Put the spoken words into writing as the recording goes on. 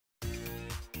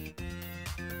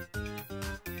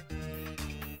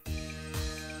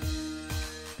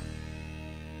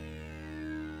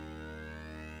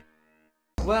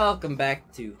Welcome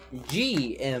back to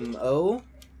GMO.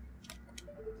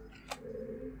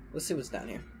 Let's see what's down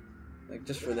here. Like,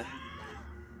 just for the...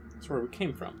 That's where we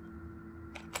came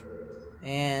from.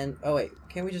 And... oh wait,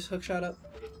 can't we just hookshot up?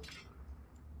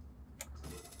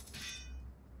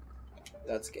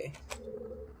 That's gay.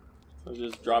 So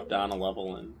just drop down a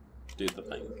level and do the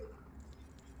thing.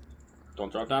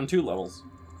 Don't drop down 2 levels.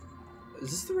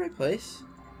 Is this the right place?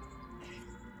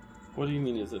 What do you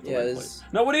mean is it the Yeah, right place?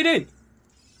 No, what are you doing?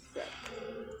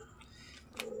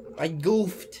 I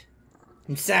goofed.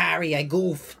 I'm sorry, I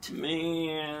goofed.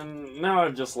 Man, now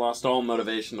I've just lost all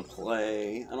motivation to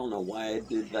play. I don't know why I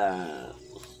did that.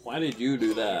 Why did you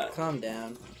do that? Calm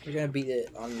down. We're gonna beat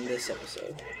it on this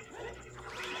episode.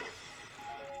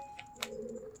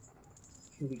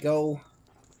 Here we go.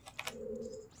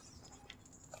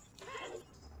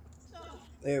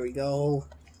 There we go.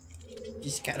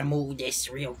 Just gotta move this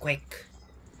real quick.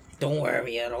 Don't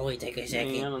worry, it'll only take a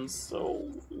second. Man, I'm so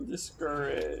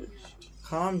discouraged.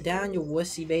 Calm down, you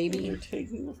wussy baby. You're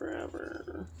taking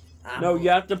forever. No, you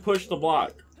have to push the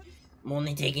block. I'm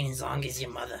only taking as long as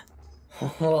your mother.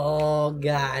 Oh,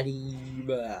 got him.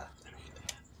 A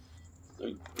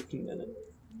freaking minute.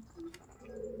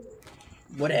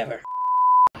 Whatever.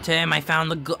 Tim, I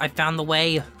found the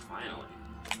way. Finally.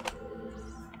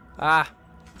 Ah.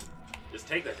 Just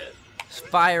take the hit. There's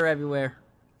fire everywhere.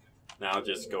 Now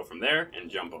just go from there and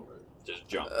jump over. Just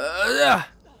jump.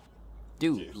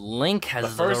 Dude, Link has the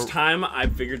first time I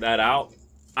figured that out,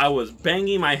 I was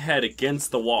banging my head against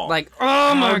the wall. Like,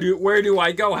 oh my... where do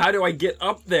I go? How do I get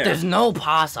up there? There's no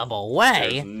possible way.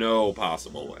 There's no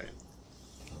possible way.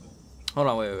 Hold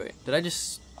on, wait. Did I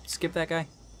just skip that guy?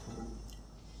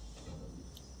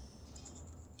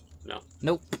 No.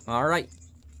 Nope. Alright.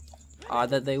 Odd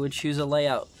that they would choose a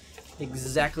layout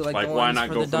exactly like the ones why not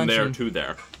for go the from dungeon. there to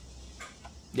there?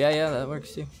 Yeah, that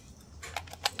works too.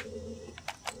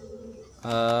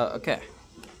 Okay.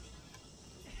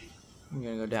 I'm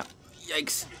gonna go down.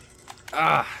 Yikes.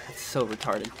 Ah, that's so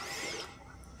retarded.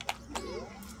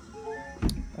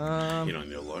 You don't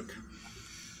need to look.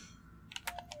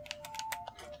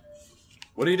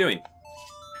 What are you doing?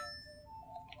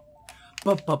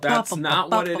 That's not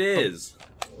what it is.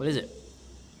 What is it?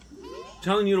 I'm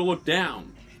telling you to look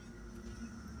down.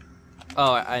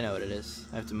 Oh, I know what it is.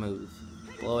 I have to move.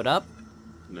 Blow it up?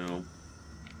 No.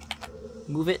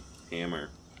 Move it? Hammer.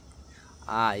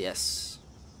 Ah, yes.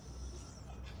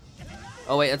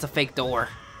 Oh wait, that's a fake door.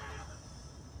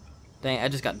 Dang, I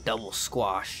just got double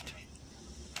squashed.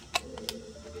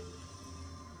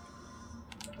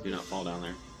 Do not fall down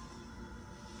there.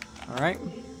 Alright.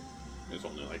 There's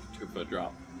only like a 2-foot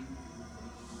drop.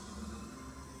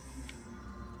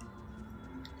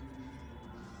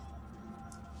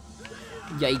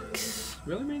 Yikes.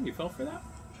 Really, man? You fell for that?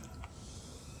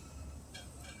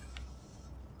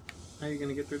 How are you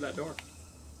gonna get through that door?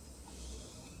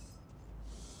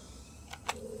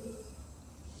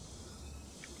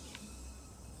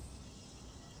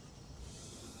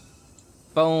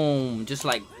 Boom. Just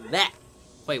like that.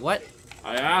 Wait, what?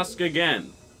 I ask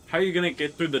again. How are you gonna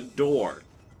get through the door?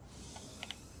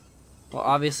 Well,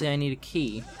 obviously I need a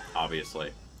key.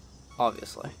 Obviously.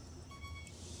 Obviously.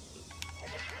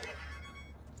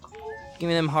 Give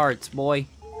me them hearts, boy.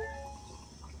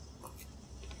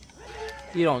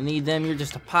 You don't need them, you're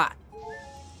just a pot.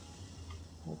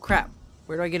 Oh crap,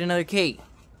 where do I get another key?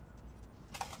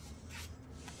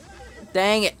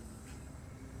 Dang it.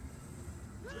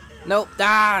 Nope,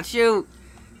 ah, shoot.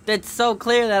 That's so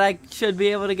clear that I should be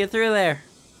able to get through there.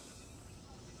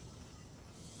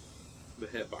 The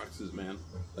hitboxes, man.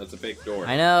 That's a fake door.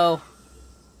 I know.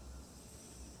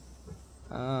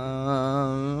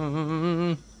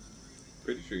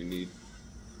 Pretty sure you need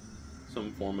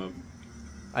some form of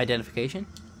Identification?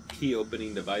 key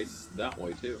opening device that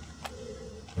way too.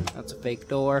 That's a fake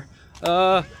door.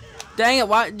 Dang it,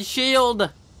 why shield?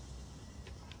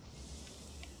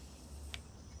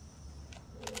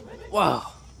 Whoa.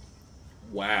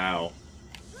 Wow.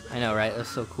 I know, right? That's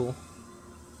so cool.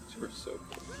 We're so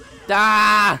cool.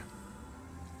 Ah!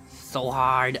 So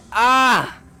hard.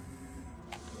 Ah!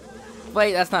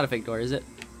 Wait, that's not a fake door, is it?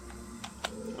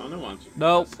 Oh no, why don't you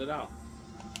Nope. test it out?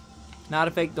 Not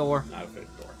a fake door. Not a fake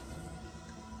door.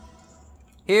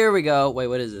 Here we go. Wait,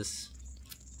 what is this?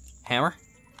 Hammer?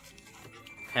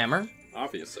 Hammer?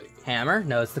 Obviously. Hammer?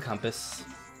 No, it's the compass.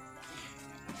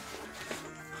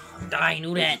 I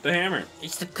knew that. It's the hammer.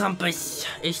 It's the compass.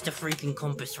 It's the freaking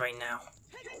compass right now.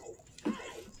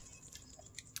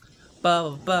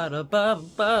 Ba ba da ba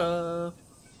ba.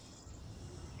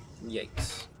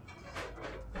 Yikes.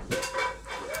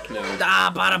 No.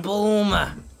 Ah, bada boom.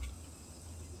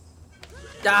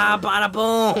 Ah, bada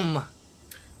boom!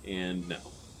 And no.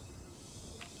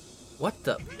 What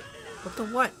the? What the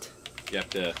what? You have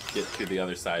to get to the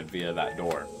other side via that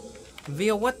door.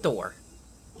 Via what door?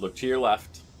 Look to your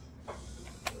left.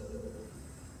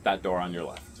 That door on your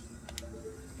left.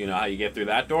 You know how you get through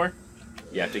that door?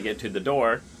 You have to get to the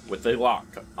door with the lock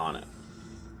on it.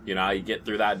 You know how you get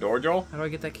through that door, Joel? How do I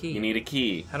get that key? You need a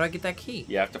key. How do I get that key?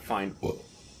 You have to find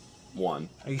one.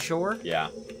 Are you sure? Yeah.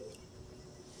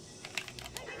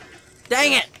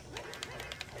 Dang it!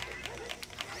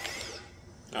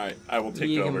 Alright, I will take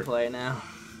You over. can play now.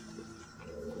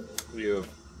 You have,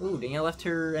 Ooh, Danielle left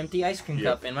her empty ice cream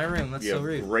cup in my room. That's you so have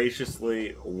rude.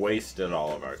 graciously wasted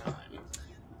all of our time.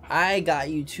 I got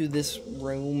you to this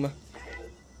room.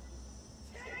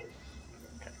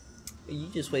 You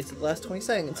just wasted the last 20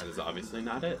 seconds. That is obviously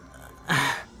not it.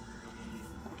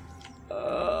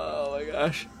 Oh my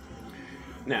gosh.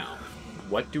 Now,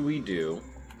 what do we do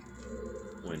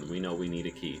when we know we need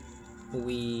a key?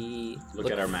 We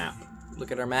Look at our map.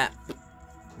 Look at our map.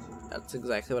 That's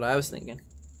exactly what I was thinking.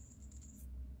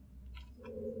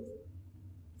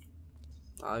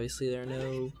 Obviously there are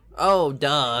no... Oh,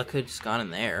 duh. I could have just gone in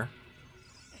there.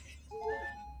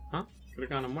 Huh? Could have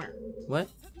gone in where? What?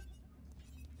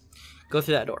 Go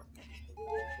through that door.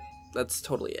 That's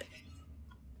totally it.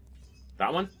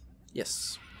 That one?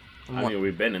 Yes. I mean,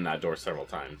 we've been in that door several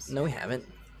times. No, we haven't.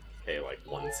 Okay, like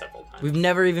several times. We've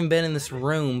never even been in this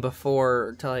room before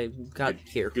until I got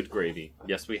here. Good gravy.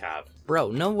 Yes, we have.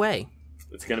 Bro, no way.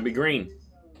 It's gonna be green.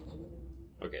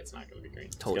 Okay, it's not gonna be green.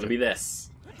 Told it's gonna you. be this.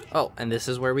 Oh, and this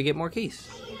is where we get more keys.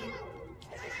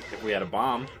 If we had a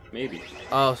bomb, maybe.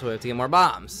 Oh, so we have to get more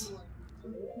bombs.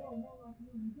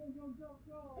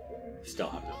 Still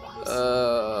have no bombs.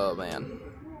 Oh, man.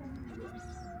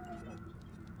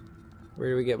 Where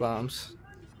do we get bombs?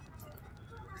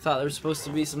 I thought there was supposed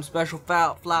to be some special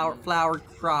flower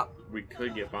crop. We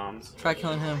could get bombs Try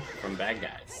killing him. from bad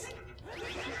guys.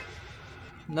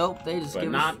 Nope, they just But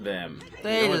give not us them.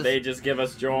 They You know what just- they just give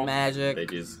us, Joel? magic. They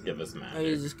just give us magic.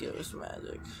 They just give us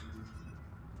magic.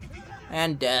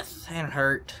 And death. And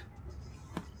hurt.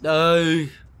 Die.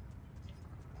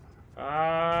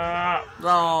 Ah!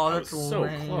 Oh, That that's was so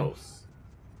lame. close.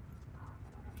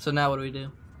 So now what do we do?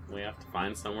 We have to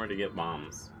find somewhere to get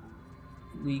bombs.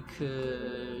 We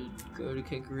could go to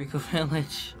Kakariko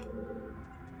Village.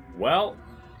 Well,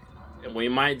 we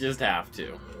might just have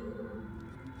to.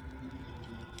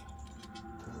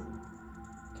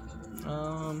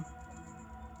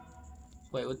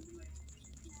 Wait, what?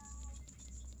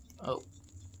 Oh.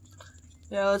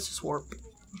 Yeah, let's just warp.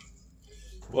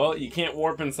 Well, you can't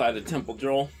warp inside a temple,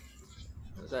 Joel.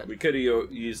 What is that? We could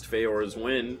have used Feor's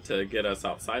wind to get us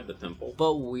outside the temple.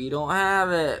 But we don't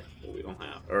have it. But we don't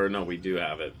have... Or, no, we do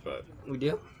have it, but... We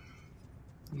do?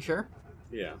 You sure?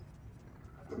 Yeah.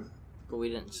 But we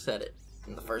didn't set it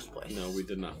in the first place. No, we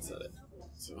did not set it.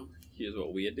 So, here's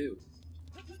what we do.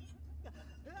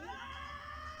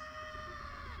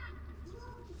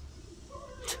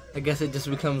 I guess it just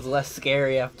becomes less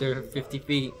scary after 50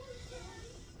 feet.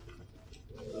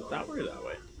 I thought we were that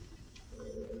way.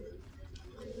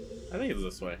 I think it's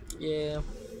this way. Yeah.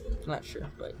 Not sure,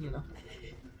 but you know.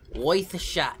 Worth a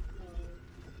shot.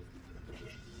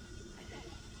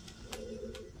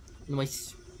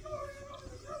 Nice.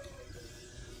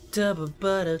 Double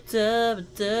butter, double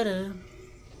double.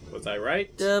 Was I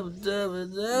right? Double double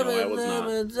double. No, I was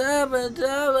not. Double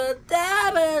double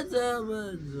double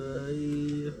double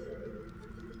double.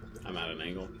 I'm at an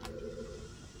angle.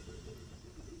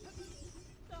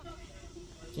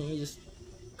 Can you just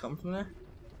come from there?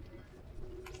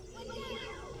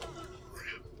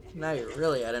 Now you're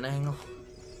really at an angle.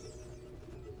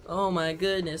 Oh my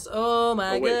goodness! Oh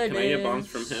my goodness! Can I get bombs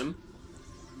from him?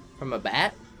 From a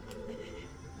bat?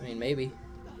 I mean, maybe.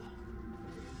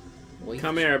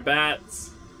 Come here, bats.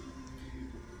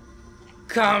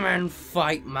 Come and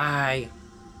fight my.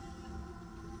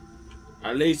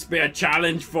 At least be a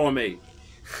challenge for me.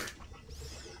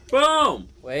 Boom!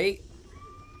 Wait.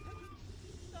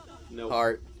 No.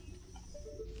 Heart.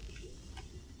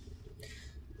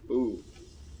 Ooh.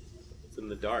 It's in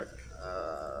the dark.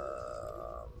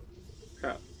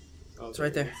 Crap. Oh, It's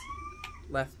right there.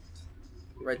 Left.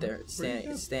 Right there. It's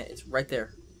standing. It's right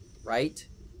there. Right.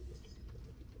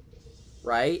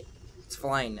 Right. It's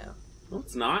flying now. No,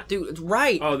 it's not. Dude, it's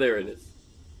right. Oh, there it is.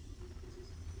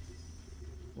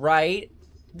 Right.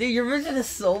 Dude, your vision is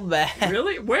so bad.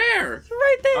 Really? Where? It's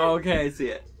right there. Oh, okay, I see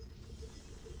it.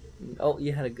 Oh,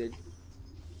 you had a good.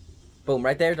 Boom,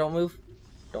 right there. Don't move.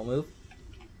 Don't move.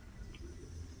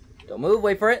 Don't move.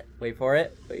 Wait for it. Wait for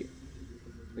it. Wait.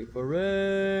 Wait for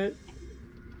it.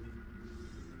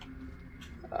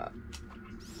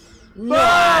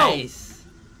 Nice!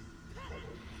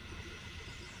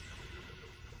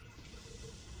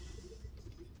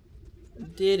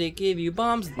 Did it give you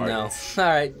bombs? No.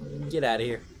 Alright, get out of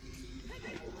here.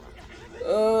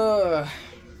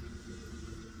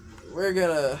 We're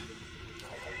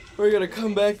gonna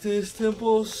come back to this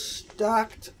temple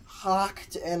stocked,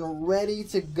 hocked, and ready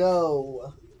to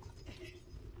go.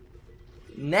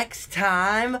 Next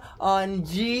time on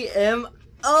GMO,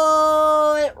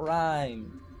 it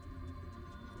rhymed.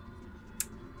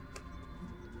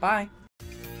 Bye.